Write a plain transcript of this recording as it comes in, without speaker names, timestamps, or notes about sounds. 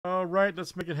All right,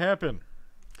 let's make it happen.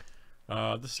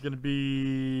 This is going to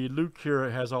be Luke here.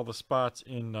 It has all the spots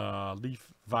in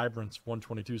Leaf Vibrance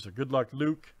 122. So good luck,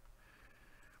 Luke.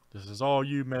 This is all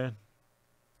you, man.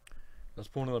 Let's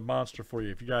pull another monster for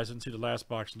you. If you guys didn't see the last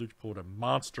box, Luke pulled a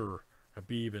monster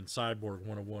Habib and Cyborg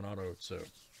 101 auto. So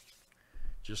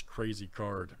just crazy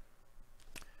card.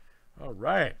 All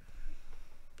right.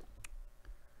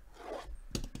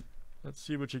 Let's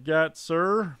see what you got,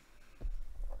 sir.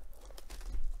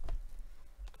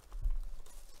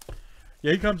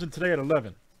 Yeah, he comes in today at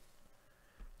 11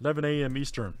 a.m.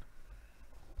 Eastern.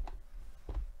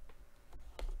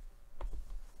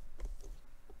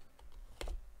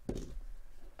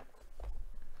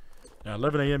 Now,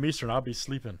 11 a.m. Eastern, I'll be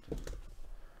sleeping.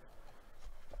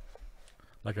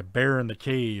 Like a bear in the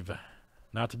cave.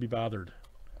 Not to be bothered.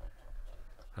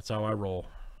 That's how I roll.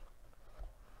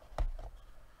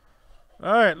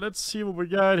 Alright, let's see what we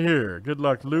got here. Good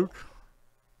luck, Luke.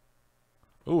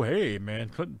 Oh, hey, man.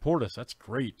 Clinton Portis. That's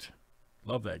great.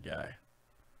 Love that guy.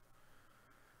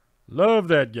 Love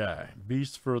that guy.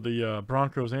 Beast for the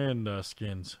Broncos and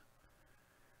Skins.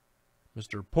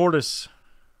 Mr. Portis.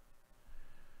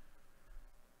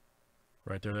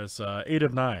 Right there. That's 8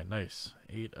 of 9. Nice.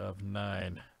 8 of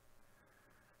 9.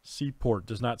 Seaport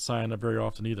does not sign up very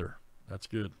often either. That's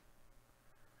good.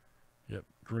 Yep.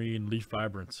 Green Leaf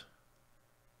Vibrance.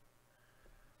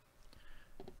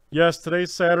 Yes,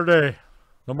 today's Saturday.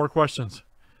 No more questions.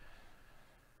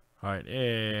 All right,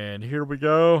 and here we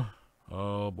go.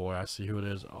 Oh, boy, I see who it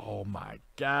is. Oh, my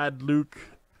God, Luke.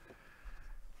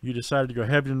 You decided to go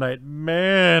heavy tonight.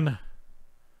 Man.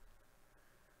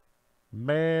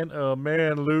 Man, oh,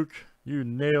 man, Luke. You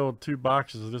nailed 2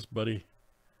 boxes of this, buddy.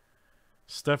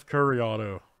 Steph Curry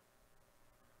auto.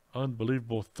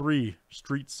 Unbelievable. 3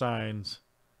 street signs.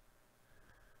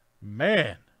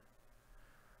 Man.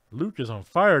 Luke is on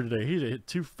fire today. He hit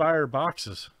 2 fire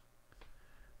boxes.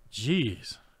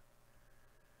 Jeez.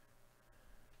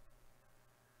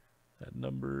 That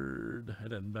numbered. It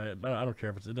doesn't matter. I don't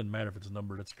care if it's. It doesn't matter if it's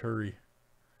numbered. It's Curry.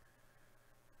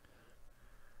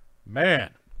 Man,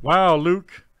 wow,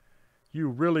 Luke, you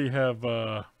really have.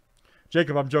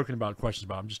 Jacob, I'm joking about questions,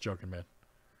 but I'm just joking, man.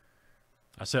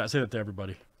 I say that to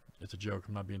everybody. It's a joke.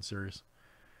 I'm not being serious.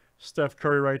 Steph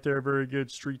Curry right there, very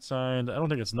good. Street signed. I don't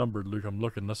think it's numbered, Luke. I'm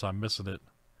looking unless I'm missing it.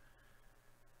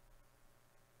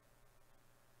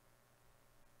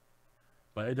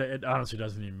 But it honestly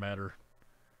doesn't even matter.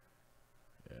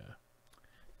 Yeah.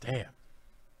 Damn.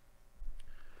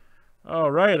 All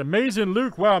right. Amazing,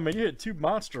 Luke. Wow, man, you hit 2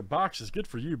 monster boxes. Good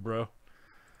for you, bro.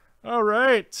 All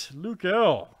right. Luke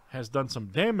L has done some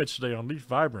damage today on Leaf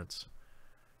Vibrance.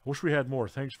 Wish we had more.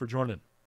 Thanks for joining.